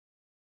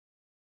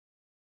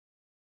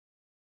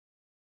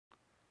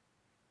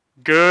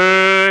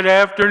Good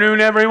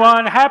afternoon,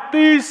 everyone.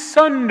 Happy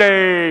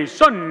Sunday,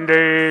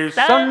 Sunday,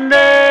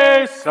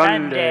 Sunday,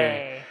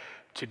 Sunday.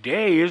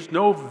 Today is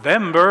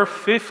November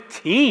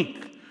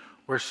 15th.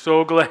 We're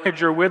so glad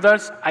you're with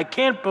us. I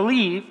can't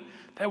believe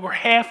that we're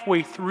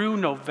halfway through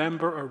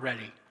November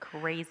already.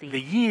 Crazy.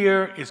 The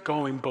year is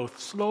going both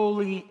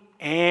slowly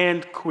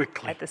and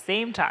quickly. At the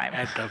same time.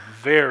 At the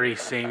very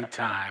same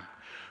time.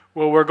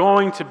 Well, we're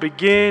going to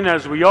begin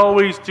as we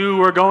always do.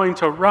 We're going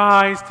to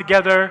rise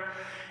together.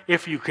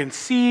 If you can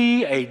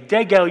see a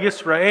Nagel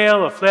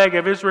Yisrael, a flag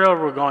of Israel,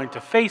 we're going to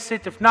face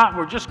it. If not,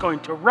 we're just going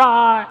to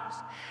rise.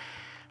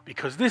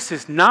 Because this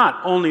is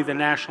not only the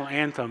national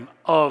anthem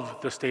of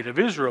the state of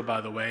Israel,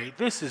 by the way.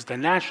 This is the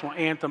national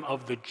anthem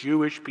of the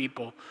Jewish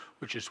people,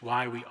 which is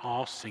why we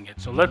all sing it.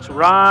 So let's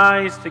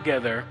rise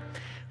together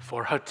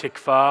for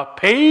Hatikva,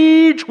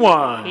 page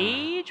 1.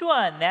 Page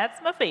 1, that's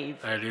my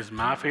fave. That is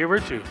my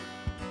favorite too.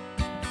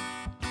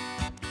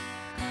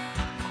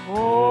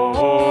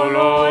 Kol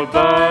od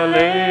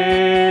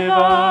balevav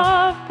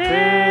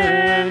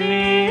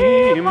pelima,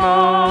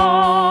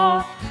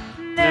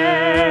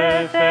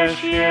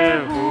 nefesh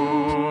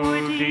Yehudi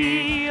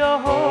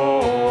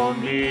homiya,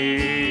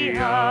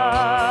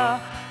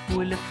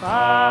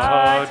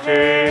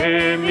 ulfate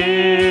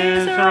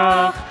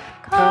mizrach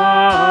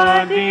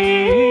kadima,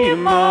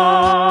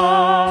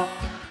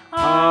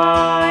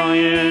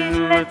 ayin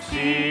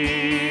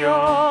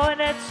letzion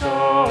et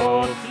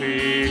Sophia.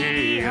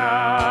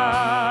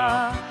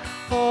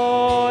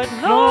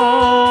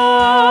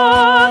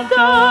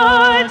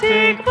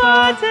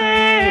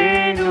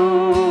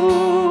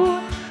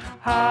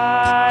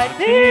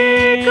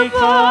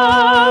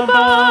 התקווה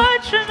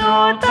בת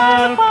שנות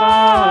 2000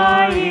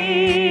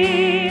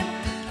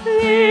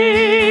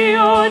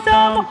 להיות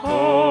עם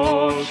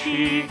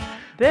חופשי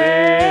בארצנו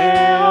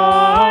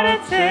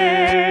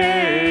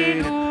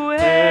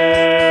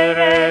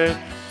ארץ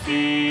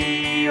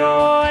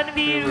ציון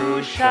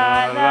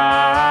וירושלים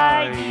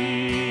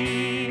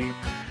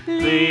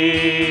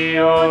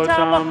להיות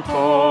עם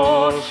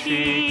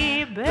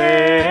חופשי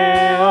בארצנו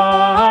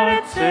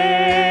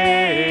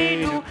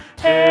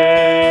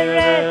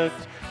ארץ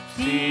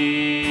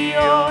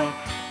ציון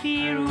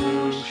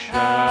וירושלים.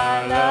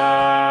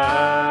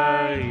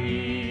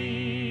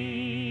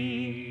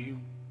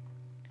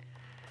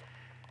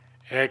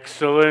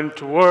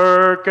 Excellent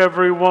work,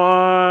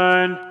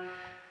 everyone.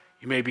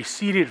 You may be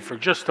seated for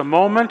just a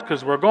moment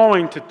because we're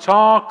going to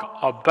talk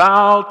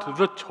about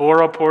the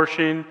Torah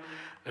portion.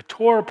 The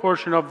Torah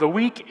portion of the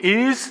week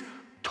is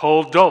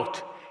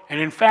Toldot. And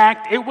in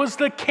fact, it was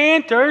the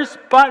Cantor's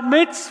bat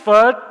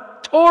mitzvah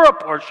Torah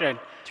portion.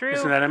 True.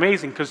 Isn't that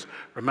amazing? Because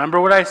remember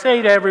what I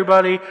say to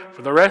everybody,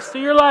 for the rest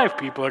of your life,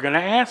 people are going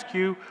to ask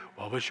you,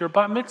 what was your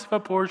bat mitzvah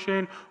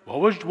portion?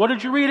 What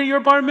did you read at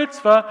your bar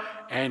mitzvah?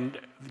 And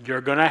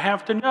you're going to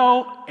have to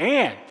know,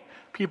 and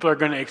people are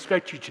going to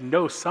expect you to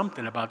know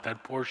something about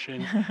that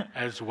portion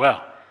as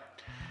well.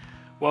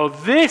 Well,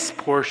 this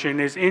portion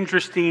is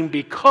interesting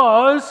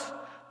because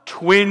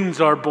twins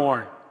are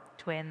born.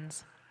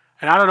 Twins.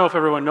 And I don't know if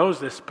everyone knows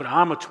this, but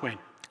I'm a twin.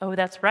 Oh,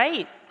 that's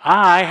right.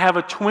 I have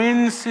a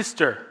twin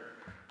sister.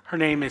 Her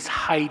name is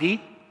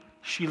Heidi.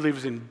 She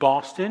lives in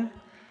Boston.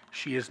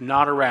 She is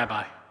not a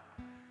rabbi.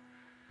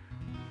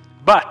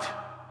 But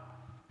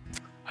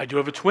I do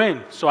have a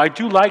twin, so I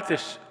do like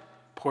this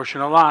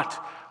portion a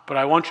lot. But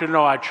I want you to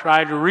know I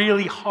tried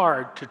really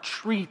hard to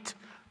treat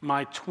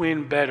my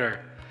twin better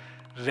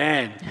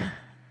than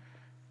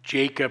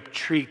Jacob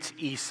treats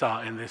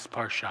Esau in this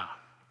parsha.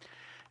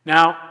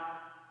 Now,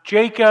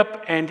 Jacob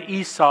and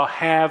Esau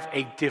have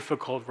a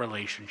difficult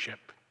relationship.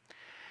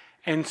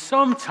 And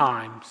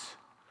sometimes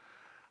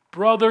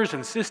brothers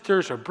and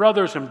sisters, or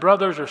brothers and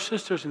brothers, or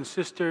sisters and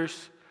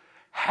sisters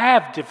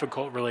have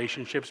difficult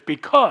relationships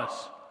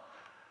because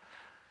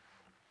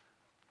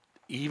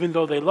even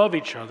though they love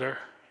each other,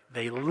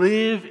 they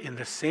live in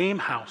the same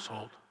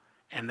household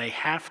and they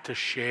have to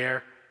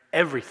share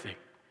everything.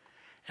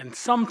 And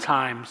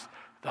sometimes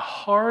the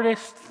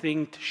hardest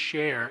thing to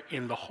share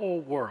in the whole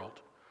world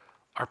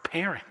are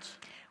parents.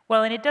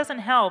 Well, and it doesn't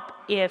help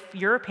if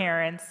your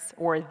parents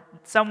or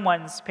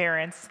someone's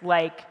parents,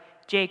 like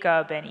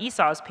Jacob and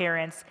Esau's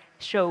parents,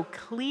 show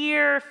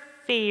clear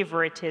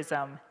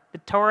favoritism. The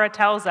Torah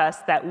tells us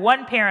that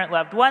one parent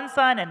loved one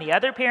son and the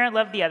other parent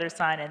loved the other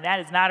son, and that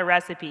is not a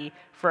recipe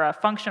for a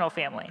functional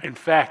family. In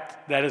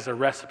fact, that is a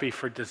recipe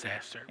for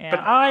disaster. Yeah. But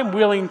I'm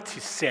willing to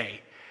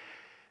say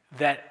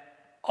that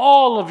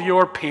all of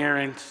your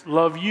parents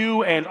love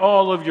you and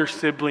all of your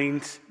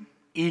siblings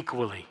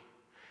equally.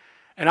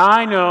 And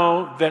I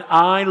know that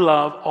I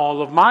love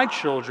all of my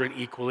children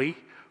equally,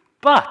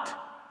 but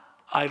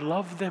I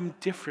love them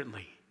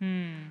differently.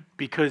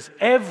 Because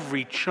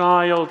every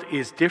child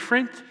is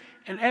different,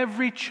 and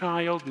every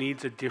child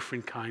needs a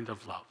different kind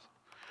of love.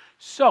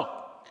 So,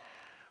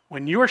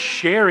 when you're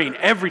sharing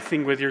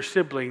everything with your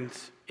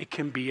siblings, it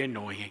can be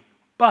annoying.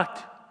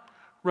 But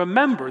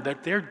remember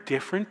that they're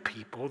different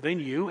people than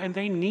you, and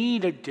they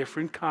need a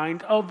different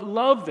kind of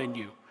love than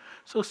you.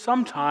 So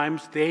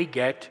sometimes they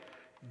get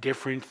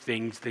different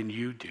things than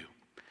you do.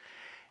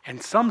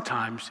 And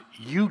sometimes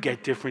you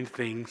get different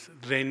things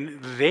than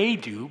they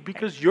do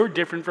because you're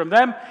different from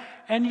them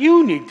and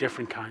you need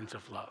different kinds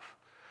of love.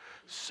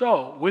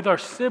 So, with our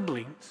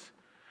siblings,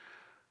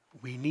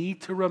 we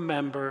need to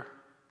remember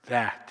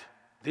that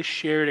this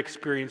shared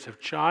experience of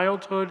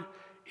childhood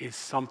is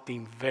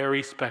something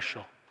very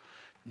special.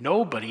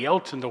 Nobody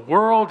else in the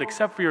world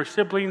except for your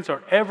siblings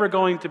are ever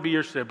going to be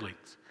your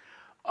siblings.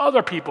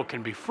 Other people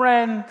can be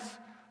friends,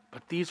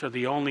 but these are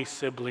the only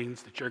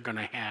siblings that you're going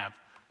to have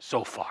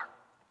so far.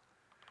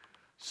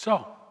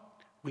 So,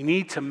 we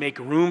need to make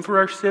room for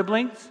our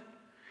siblings,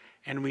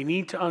 and we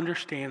need to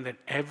understand that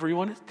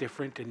everyone is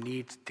different and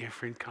needs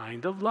different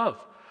kind of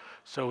love.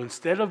 So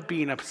instead of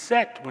being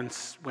upset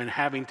when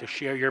having to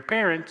share your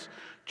parents,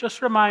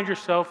 just remind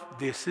yourself,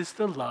 this is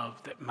the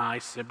love that my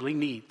sibling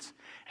needs.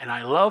 And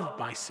I love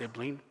my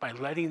sibling by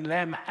letting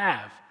them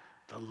have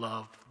the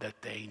love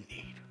that they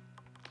need.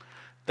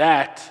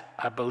 That,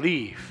 I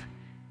believe,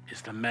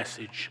 is the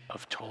message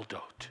of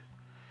Toldot.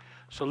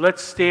 So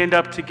let's stand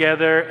up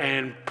together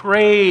and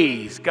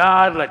praise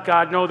God. Let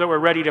God know that we're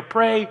ready to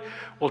pray.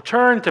 We'll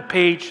turn to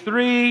page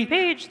 3.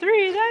 Page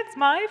 3, that's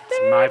my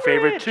favorite. It's my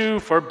favorite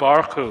too, for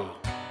Baruch Hu.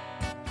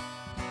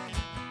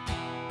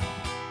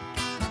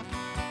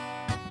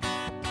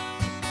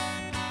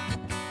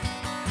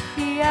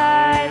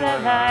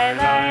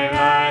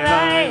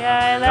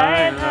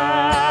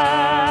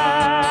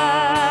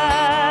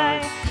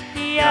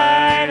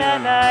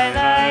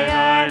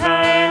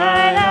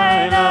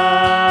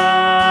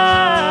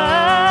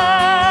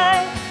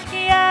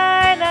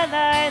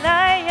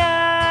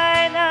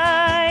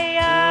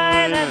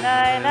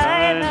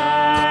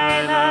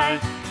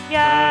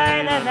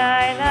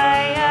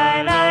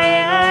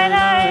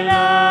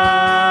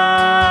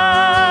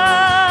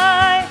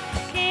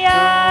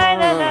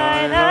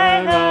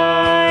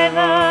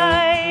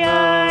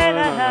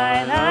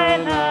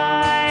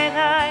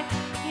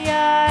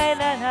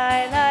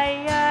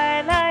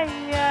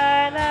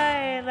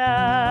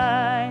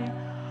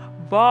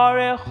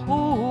 Baruch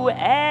Hu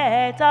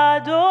et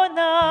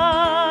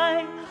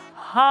Adonai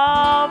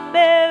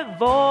HaMevorach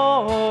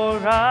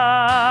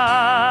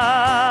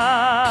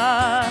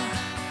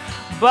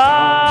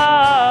Baruch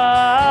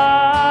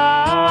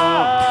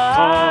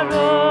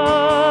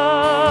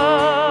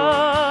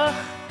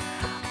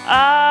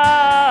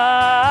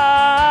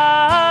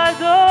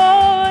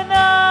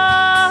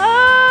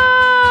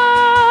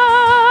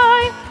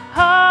Adonai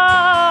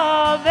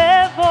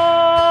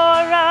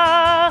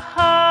HaMevorach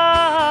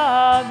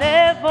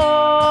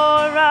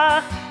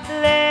HaMevorach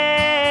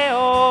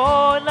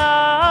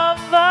Le'olam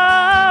va'ed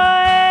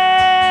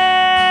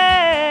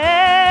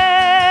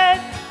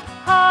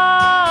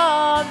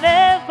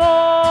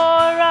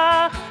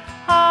HaMevorach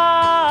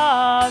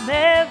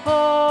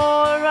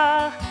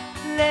HaMevorach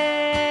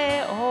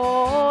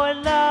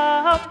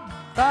Le'olam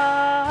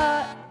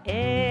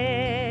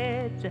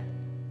va'ed.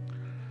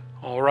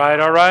 All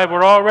right,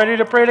 we're all ready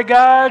to pray to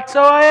God.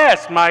 So I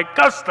ask my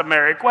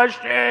customary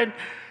question,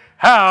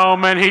 how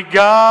many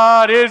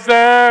God is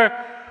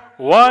there?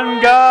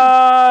 One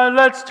God.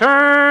 Let's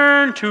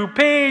turn to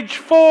page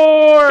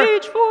 4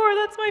 Page 4,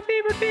 that's my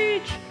favorite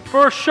page.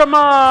 for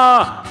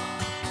Shema.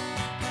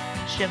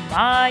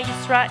 Shema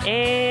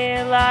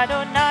Yisrael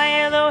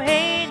Adonai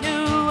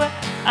Eloheinu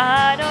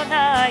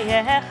Adonai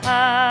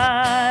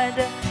Echad.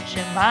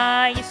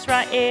 Shema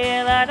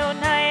Yisrael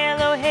Adonai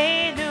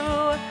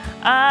Eloheinu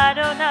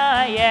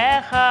Adonai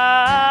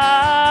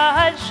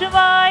Echad.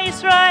 Shema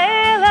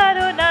Yisrael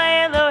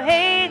Adonai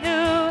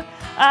Eloheinu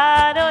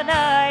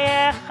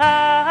Adonai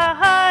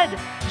Echad.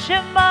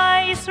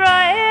 Shema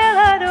Yisrael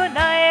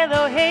Adonai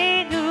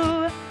Eloheinu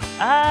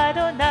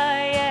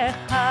Adonai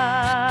Echad.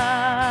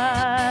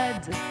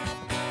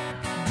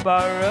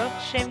 Baruch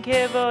Shem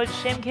Kevod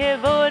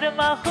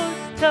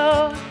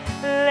Malchuto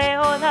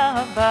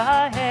Leolam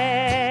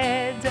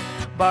va'ed.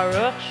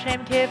 Baruch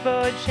Shem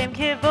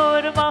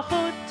Kevod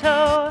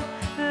Malchuto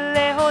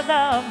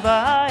Leolam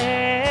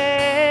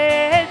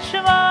va'ed.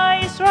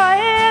 Shema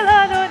Yisrael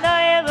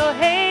Adonai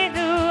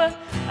Eloheinu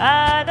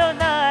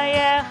Adonai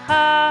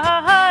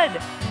Echad.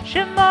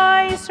 Shema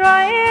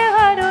Yisrael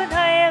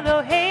Adonai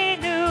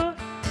Eloheinu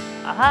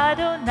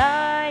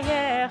Adonai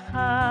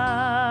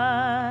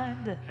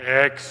Echad.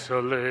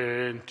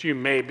 Excellent. You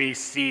may be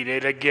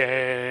seated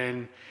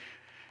again.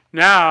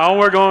 Now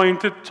we're going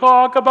to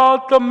talk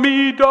about the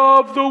Midah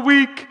of the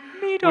week,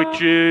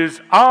 which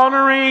is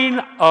honoring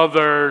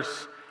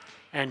others.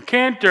 And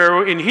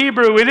Cantor, in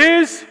Hebrew, it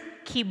is?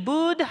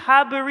 Kibud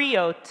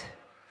Habariot.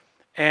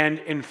 And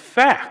in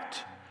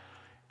fact,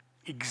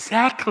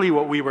 exactly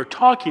what we were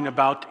talking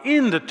about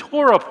in the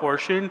Torah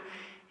portion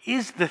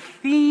is the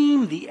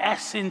theme, the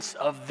essence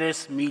of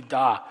this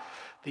Midah,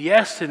 the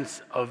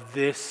essence of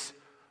this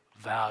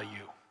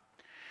value.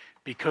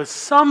 Because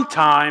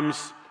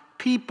sometimes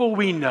people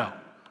we know,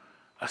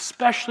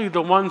 especially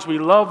the ones we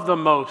love the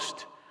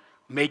most,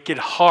 make it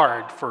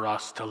hard for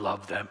us to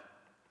love them.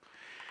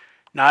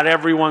 Not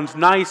everyone's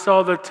nice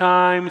all the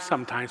time.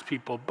 Sometimes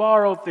people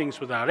borrow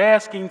things without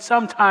asking.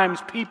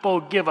 Sometimes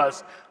people give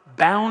us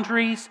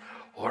boundaries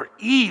or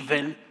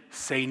even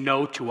say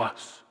no to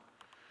us.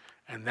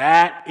 And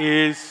that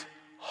is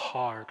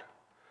hard.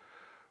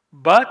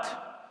 But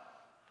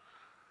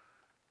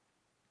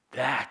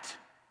that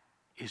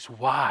is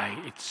why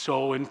it's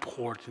so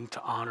important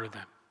to honor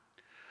them.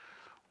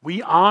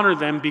 We honor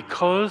them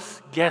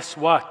because, guess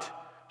what?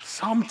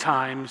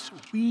 Sometimes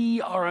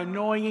we are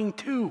annoying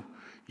too.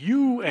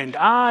 You and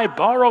I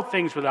borrow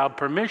things without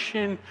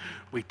permission.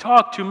 We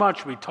talk too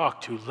much. We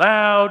talk too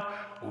loud.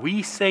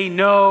 We say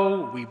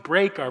no. We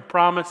break our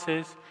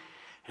promises.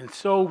 And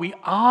so we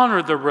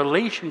honor the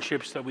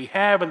relationships that we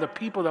have and the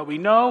people that we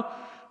know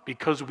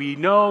because we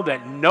know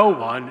that no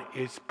one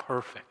is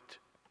perfect.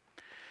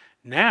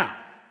 Now,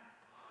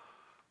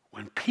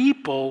 when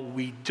people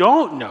we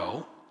don't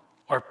know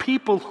or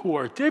people who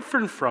are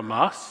different from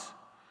us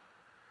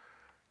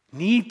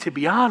need to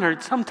be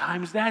honored,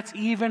 sometimes that's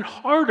even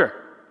harder.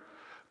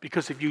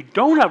 Because if you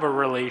don't have a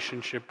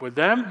relationship with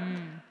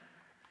them,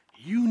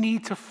 you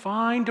need to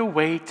find a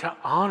way to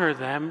honor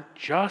them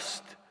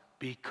just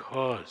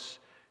because.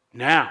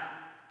 Now,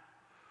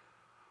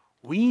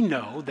 we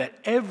know that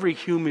every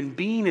human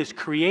being is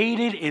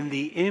created in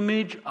the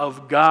image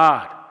of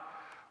God,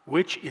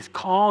 which is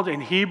called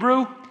in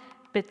Hebrew,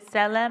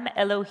 B'Tselem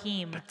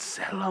Elohim.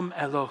 B'Tselem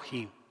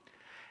Elohim.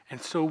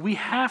 And so we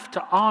have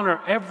to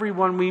honor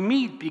everyone we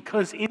meet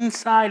because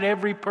inside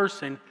every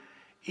person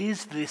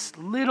is this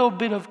little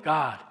bit of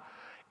God,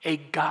 a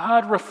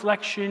God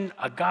reflection,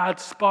 a God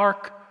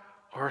spark,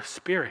 or a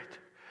spirit.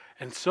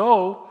 And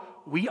so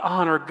we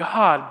honor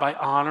God by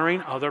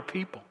honoring other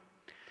people.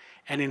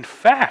 And in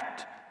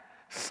fact,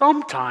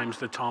 sometimes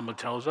the Talmud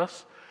tells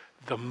us,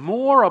 the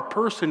more a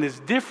person is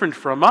different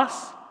from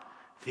us,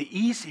 the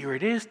easier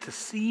it is to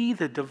see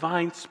the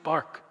divine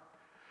spark.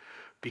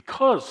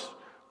 Because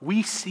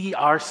we see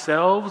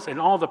ourselves and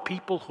all the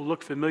people who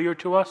look familiar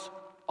to us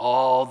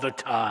all the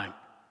time.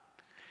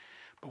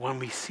 But when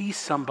we see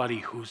somebody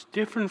who's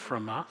different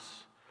from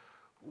us,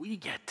 we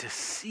get to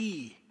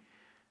see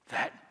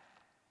that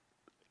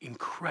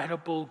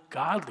incredible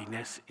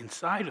godliness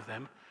inside of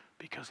them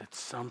because it's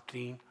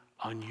something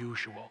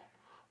unusual.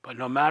 But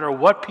no matter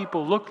what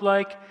people look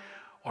like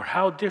or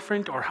how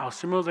different or how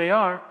similar they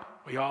are,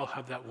 we all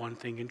have that one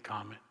thing in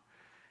common.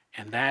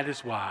 And that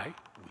is why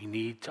we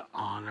need to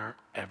honor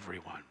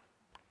everyone.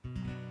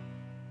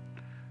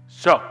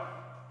 So,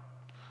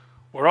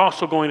 we're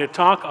also going to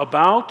talk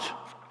about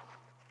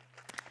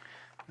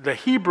the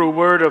Hebrew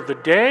word of the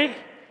day,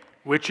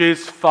 which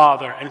is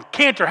father. And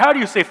Cantor, how do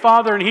you say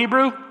father in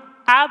Hebrew?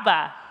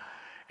 Abba.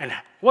 And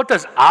what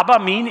does Abba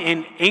mean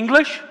in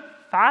English?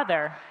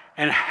 Father.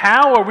 And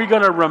how are we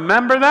going to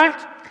remember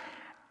that?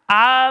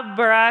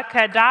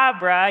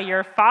 Abracadabra,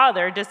 your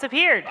father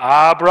disappeared.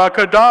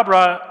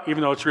 Abracadabra,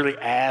 even though it's really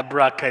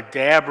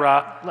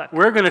abracadabra. Look.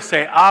 We're going to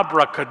say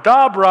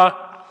abracadabra.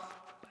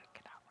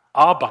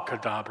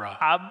 Abacadabra.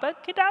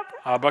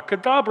 Abacadabra?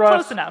 Abacadabra.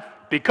 Close enough.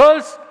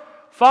 Because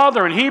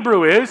father in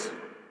Hebrew is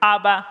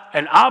Abba.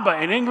 and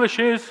Abba in English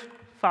is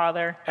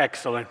Father.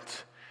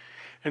 excellent.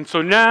 And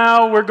so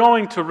now we're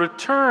going to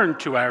return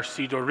to our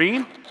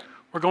Sidurim.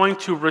 We're going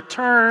to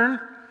return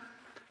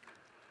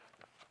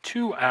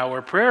to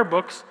our prayer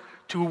books,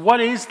 to what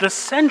is the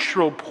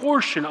central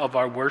portion of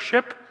our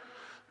worship,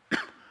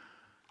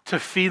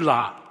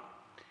 tefillah.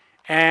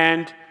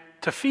 And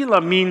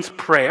tefillah means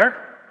prayer.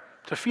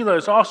 Tefillah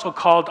is also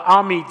called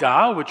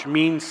amidah, which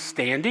means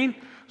standing.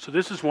 So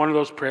this is one of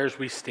those prayers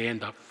we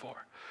stand up for.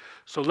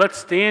 So let's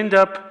stand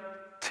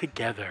up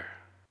together.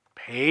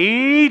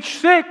 Page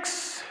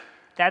 6.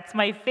 That's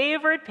my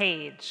favorite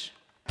page.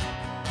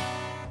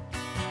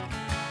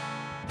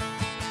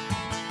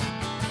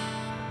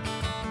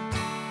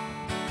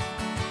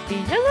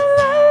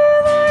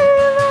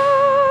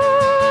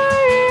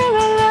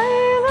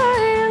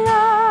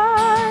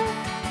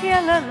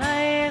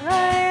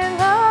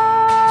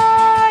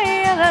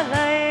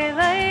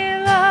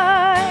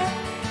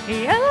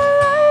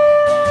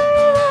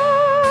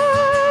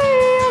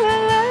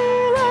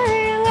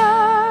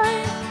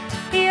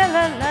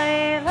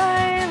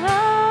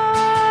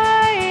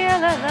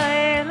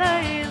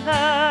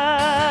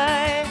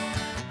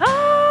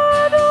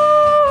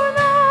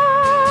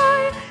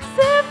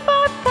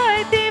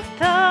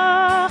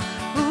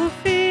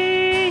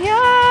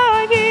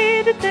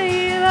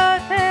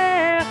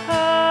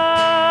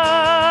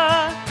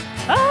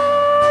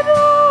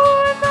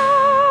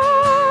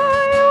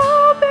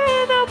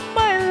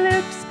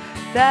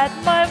 That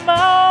my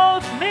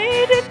mouth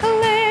may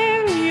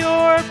declare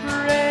your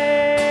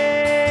praise.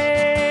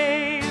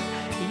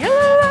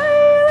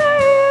 Yalla-lay-lay-lay,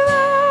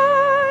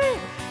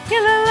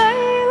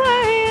 yalla-lay-lay-lay,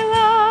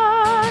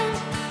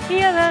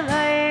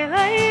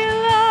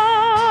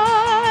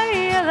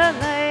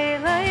 yalla-lay-lay-lay,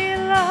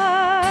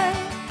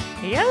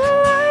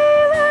 yalla-lay-lay-lay,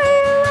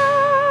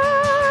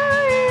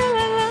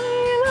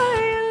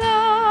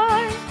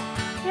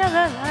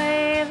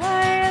 yalla-lay-lay-lay,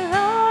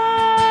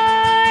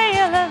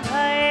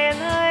 yalla-lay-lay-lay.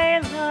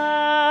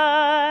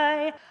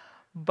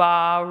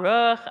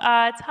 Baruch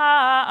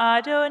atah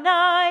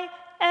Adonai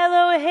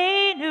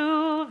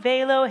Eloheinu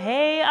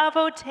ve'Elohei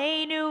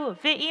avoteinu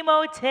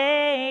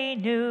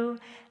ve'imotenu,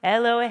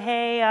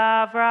 Elohei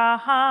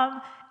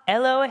Avraham,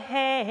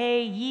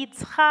 Elohei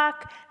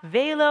Yitzchak,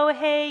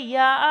 ve'Elohei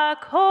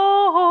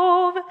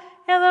Yaakov,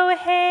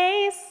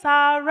 Elohei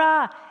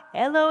Sarah,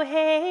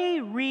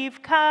 Elohei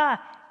Rivka,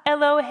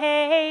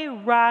 Elohei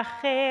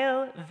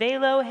Rachel,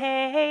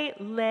 ve'Elohei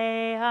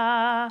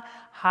Leah,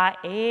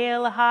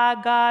 Ha'el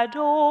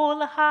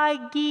Hagadol,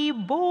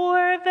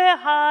 Hagibor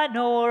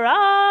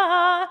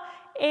ve'Hanora,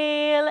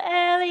 El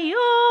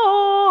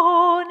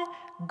Elyon,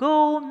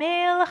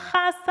 Gomel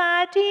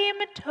Chasadim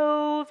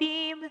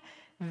Tovim,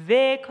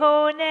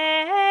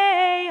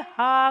 Vekonei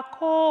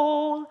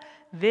Hakol,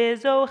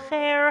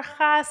 Vezocher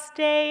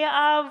Chastei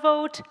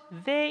Avot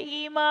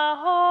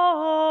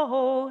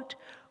ve'imahot,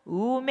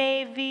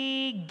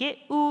 Umevi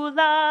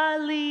Geula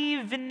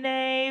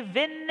livnei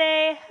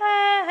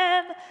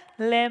v'nehem,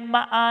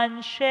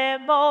 Lema'an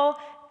Shemo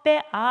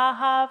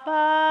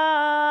be'ahava,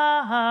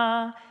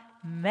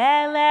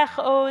 Melech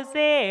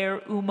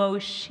Ozer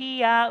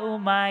u'Moshia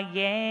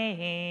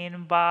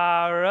u'Magen,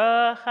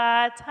 Baruch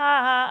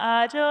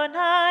atah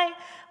Adonai,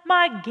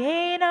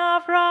 Magen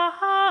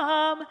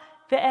Avraham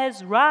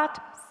ve'Ezrat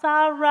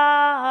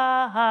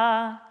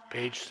Sarah.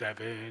 Page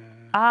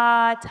 7.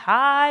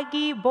 Atah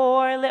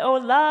gibor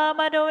le'olam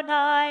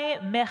Adonai,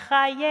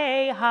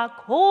 Mechaye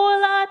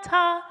hakol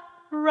atah,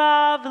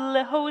 Rav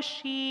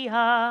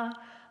lehoshia,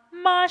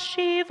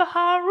 Mashiv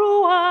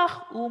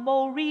haruach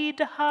u'morid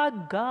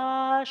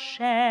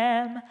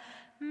hagashem,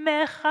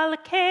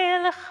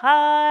 Mechalkel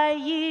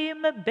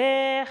chayim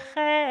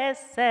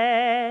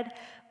bechesed,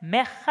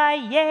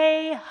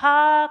 Mechaye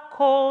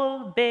hakol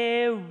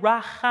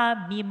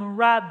berachamim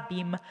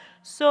rabim,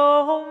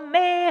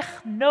 Somech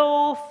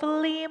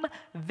noflim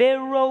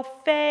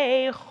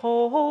verofei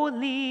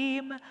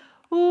cholim,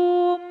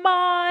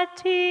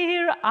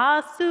 Umatir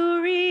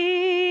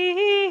asurim,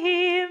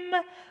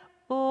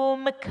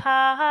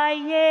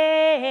 Umkayem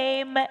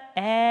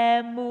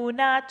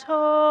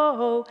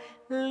emunato,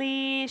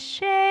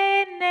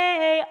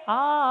 Lishenei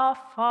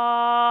afar,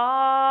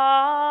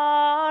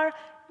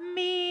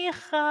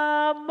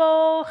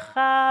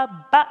 Michamocha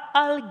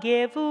ba'al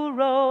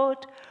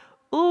gevurot,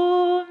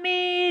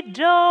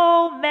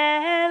 Umido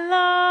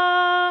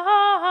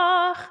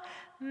melach,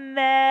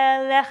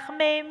 Melech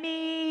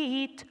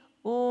memit,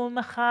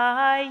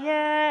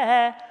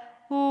 Umchaye,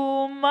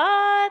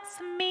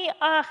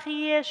 Umatzmiach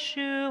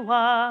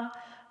Yeshua,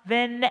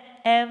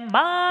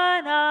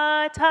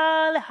 V'ne'emanat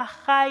al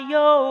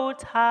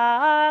hachayot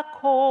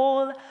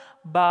hakol,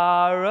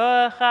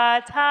 Baruch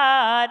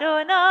atah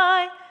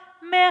Adonai,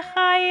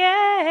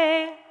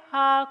 Mechaye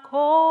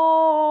hakol.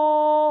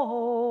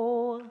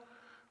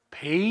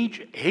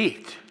 Page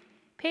 8.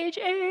 Page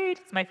 8.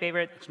 It's my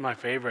favorite. It's my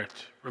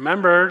favorite.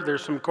 Remember,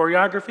 there's some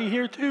choreography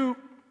here too.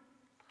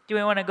 Do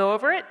we want to go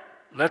over it?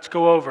 Let's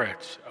go over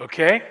it,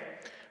 okay?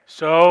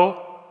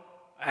 So,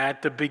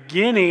 at the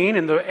beginning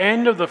and the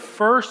end of the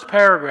first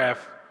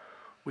paragraph,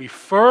 we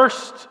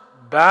first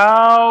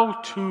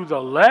bow to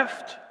the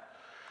left.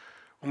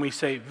 When we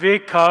say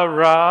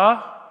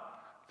Vikara,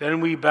 then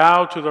we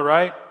bow to the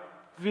right.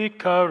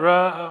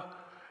 Vikara.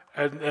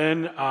 And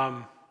then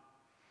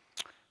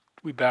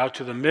we bow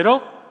to the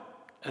middle.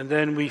 And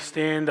then we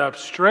stand up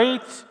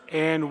straight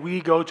and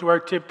we go to our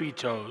tippy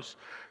toes.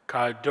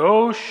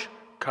 Kadosh,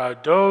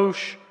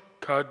 Kadosh,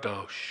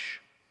 Kadosh.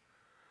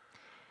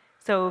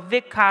 So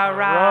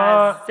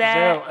Vikara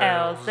ze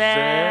el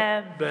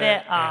ze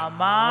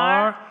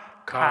ve'amar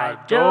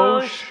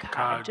Kadosh,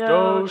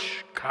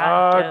 Kadosh,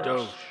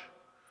 Kadosh.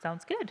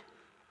 Sounds good.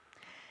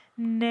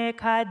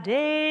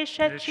 Nekadesh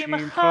et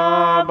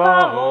shimcha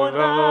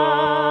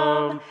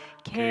ba'olam,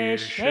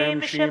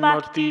 Keshem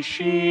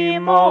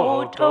shemakdishim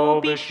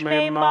oto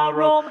b'shmei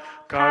marom,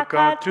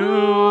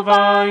 Kakatuv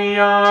al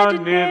yad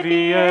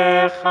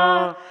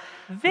neviecha,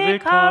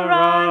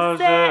 Vikara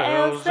ze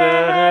el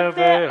ze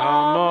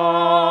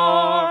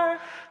ve'amar,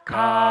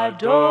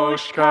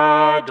 Kadosh,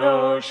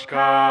 Kadosh,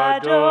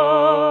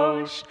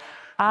 Kadosh,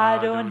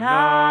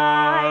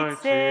 Adonai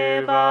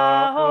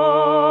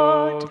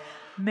Tzevaot,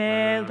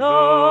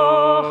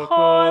 Meloch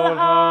kol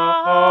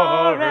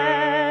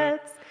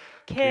haaretz,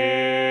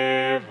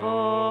 Kevodo.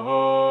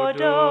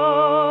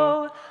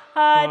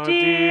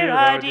 Adir,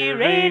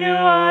 Adirenu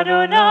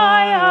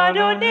Adonai,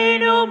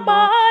 Adonenu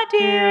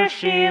Madir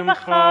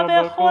Shimcha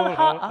bechol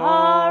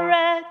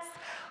haaretz,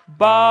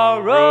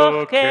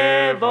 Baruch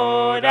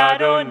Kevod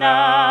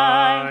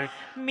Adonai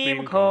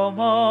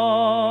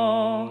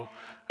Mimkomo.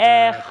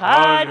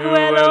 Echad hu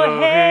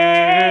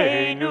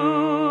Eloheinu,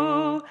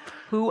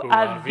 hu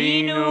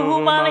Avinu, hu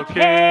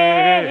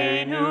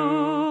Malkeinu,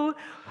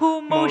 hu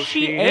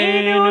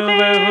Moshi'enu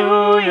vehu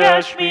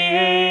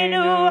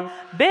Yashmi'enu,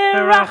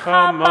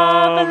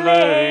 Berachamav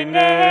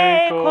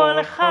le'nei kol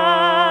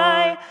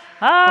chai.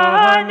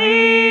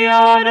 Ani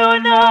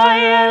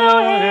Adonai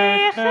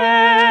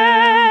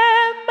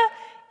Elohechem,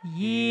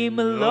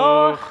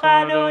 Yimloch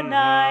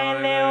Adonai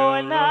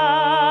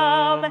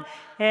le'olam,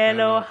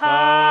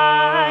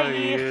 Elohai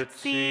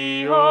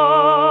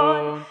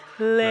Tzion,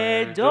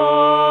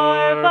 לדור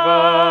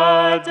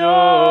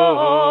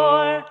ודור,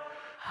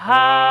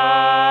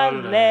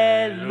 הללויה.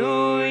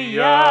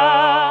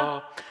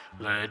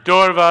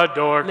 לדור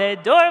ודור,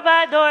 לדור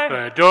ודור,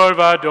 לדור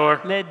ודור,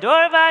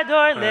 לדור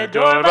ודור,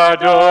 לדור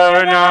ודור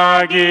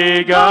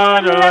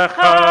נגיגן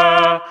לך.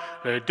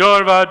 לדור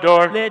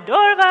ודור,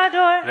 לדור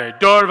ודור,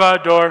 לדור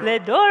ודור,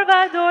 לדור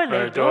ודור,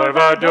 לדור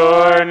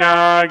ודור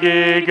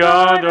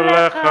נגיגן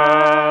לך.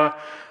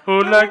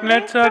 ולך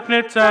נצח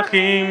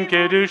נצחים,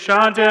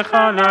 קדושתך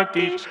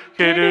נקדיש,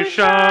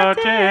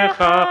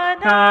 קדושתך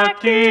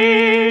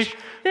נקדיש.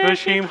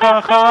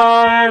 ושמך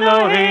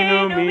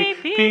אלוהינו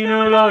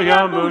מפינו לא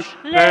ימוש,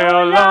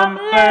 לעולם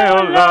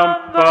לעולם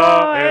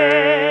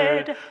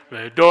ועד.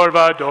 לדור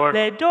ודור,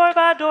 לדור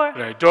ודור,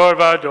 לדור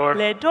ודור,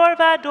 לדור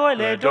ודור,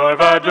 לדור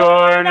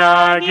ודור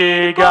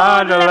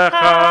נגיגן לך.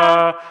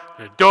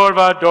 לדור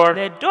ודור,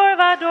 לדור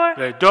ודור,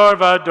 לדור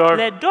ודור,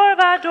 לדור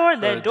ודור,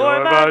 לדור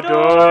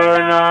ודור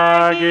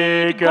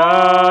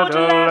נגיגן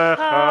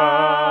לך.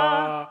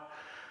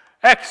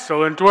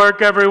 Excellent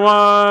work,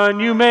 everyone.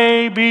 You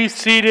may be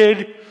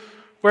seated.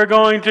 We're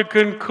going to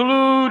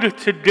conclude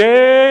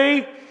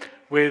today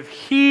with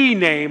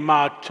Hine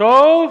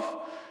Matov,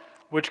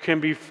 which can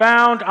be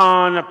found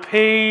on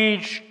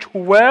page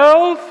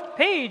 12.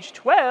 Page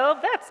 12,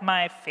 that's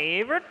my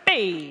favorite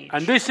page.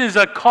 And this is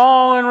a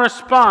call and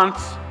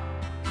response.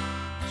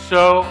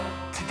 So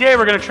today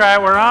we're going to try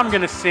it where I'm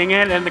going to sing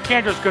it, and the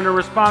cantor's going to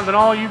respond, and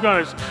all you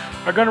guys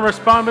are going to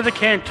respond with the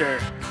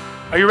cantor.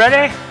 Are you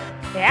ready?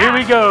 Yeah. Here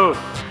we go.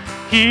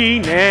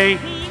 Hine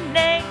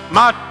Hine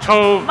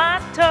Matov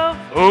Matov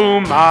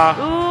Uma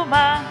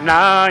Uma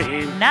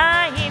Naim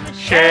Naim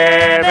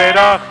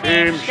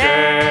Sheverachim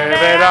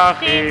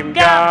Sheverachim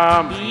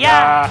Gam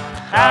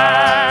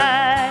Yachad.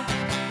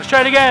 Let's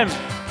try it again.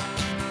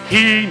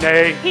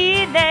 Hine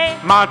Hine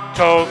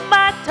Matov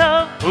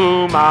Matov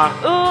Uma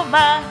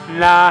Uma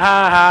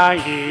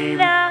Naim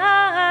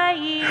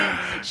Naim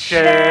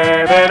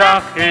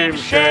Sheverachim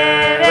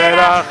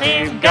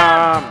Sheverachim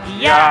Gam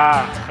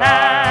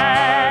Yachad.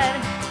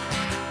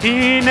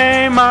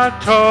 Hine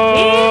Matov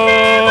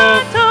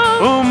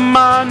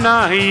Uma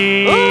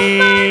Naim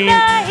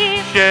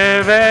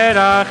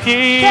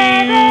Sheverachim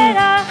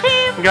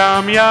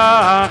Gam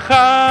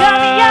Yachad.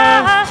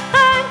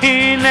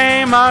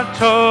 Hine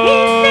Matov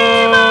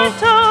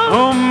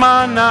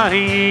Uma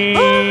Naim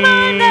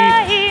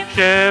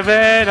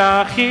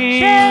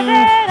Sheverachim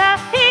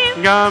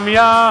Gam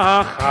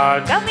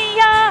Yachad.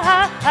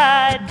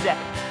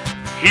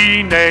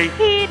 Hine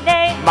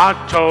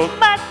Matov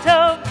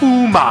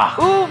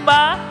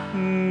Uma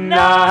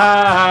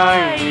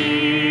Naim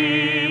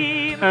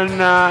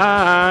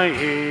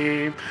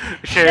Naim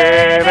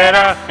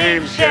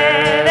Sheverachim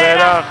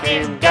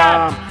Sheverachim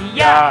Gam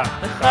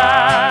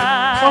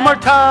Yachad. One more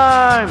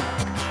time.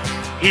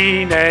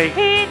 Hine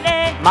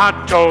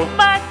Matov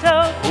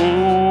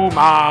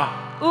Uma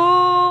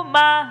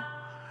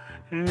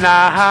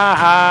Naim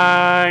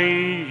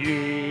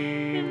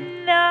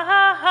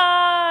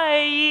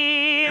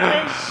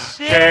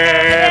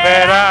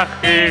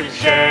Sheverachim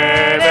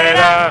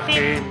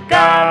Sheverachim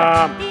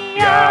Gam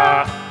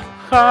Yachad.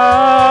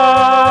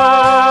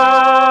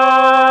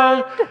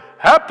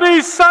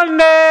 Happy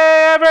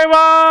Sunday,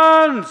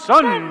 everyone!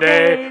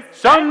 Sunday,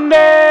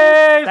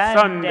 Sunday,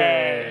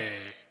 Sunday.